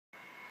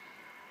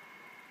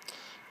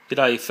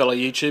G'day fellow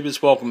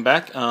YouTubers, welcome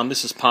back.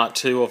 This is part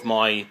 2 of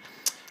my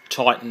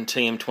Titan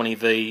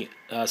TM20LV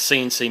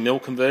CNC mill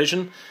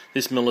conversion.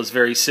 This mill is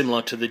very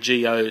similar to the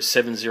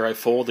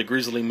G0704, the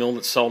Grizzly mill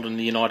that's sold in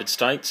the United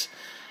States.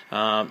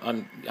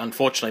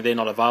 Unfortunately they're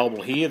not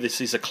available here.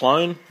 This is a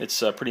clone,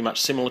 it's pretty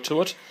much similar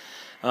to it.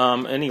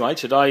 Anyway,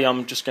 today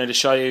I'm just going to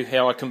show you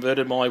how I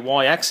converted my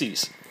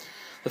Y-axis.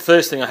 The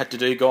first thing I had to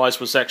do, guys,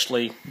 was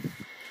actually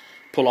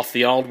pull off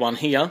the old one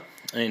here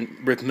and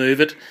remove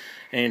it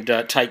and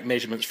take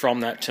measurements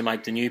from that to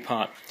make the new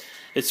part.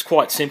 It's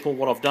quite simple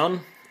what I've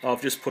done.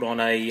 I've just put on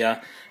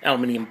a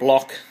aluminium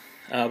block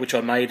which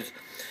I made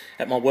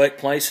at my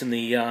workplace in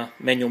the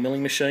manual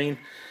milling machine.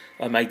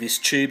 I made this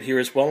tube here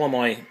as well on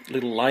my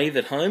little lathe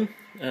at home,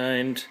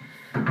 and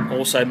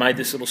also made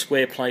this little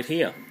square plate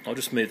here. I'll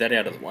just move that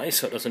out of the way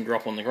so it doesn't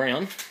drop on the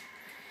ground.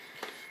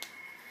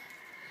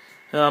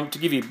 To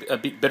give you a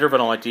bit better of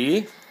an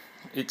idea,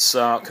 it's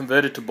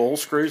converted to ball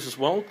screws as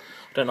well.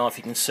 I don't know if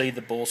you can see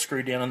the ball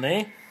screw down in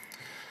there.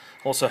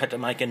 Also had to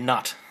make a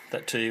nut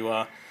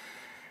an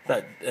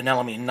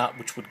aluminium nut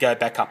which would go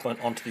back up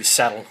onto this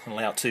saddle and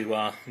allow it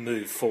to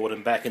move forward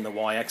and back in the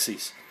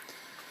Y-axis.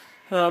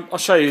 I'll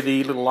show you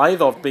the little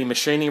lathe I've been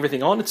machining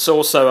everything on. It's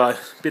also a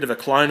bit of a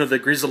clone of the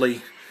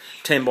Grizzly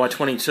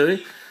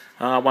 10x22.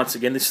 Once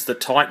again, this is the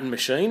Titan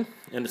machine,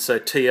 and it's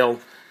a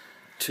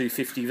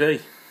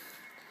TL250V.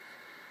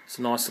 It's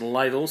a nice little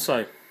lathe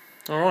also.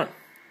 Alright.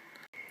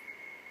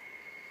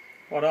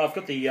 Right, I've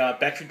got the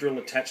battery drill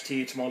attached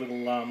here to my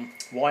little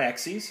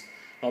Y-axis.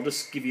 I'll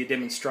just give you a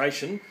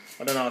demonstration.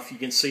 I don't know if you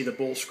can see the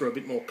ball screw a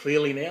bit more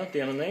clearly now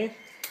down in there.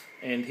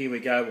 And here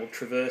we go, we'll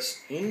traverse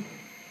in.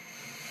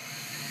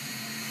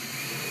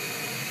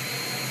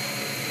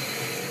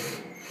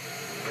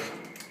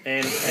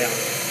 And out.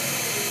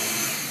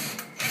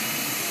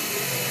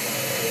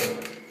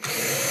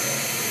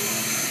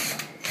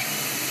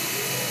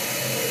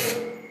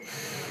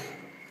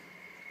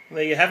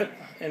 There you have it,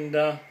 and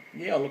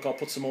yeah, look, I'll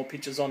put some more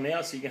pictures on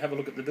now so you can have a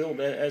look at the build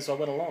as I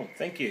went along.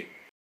 Thank you.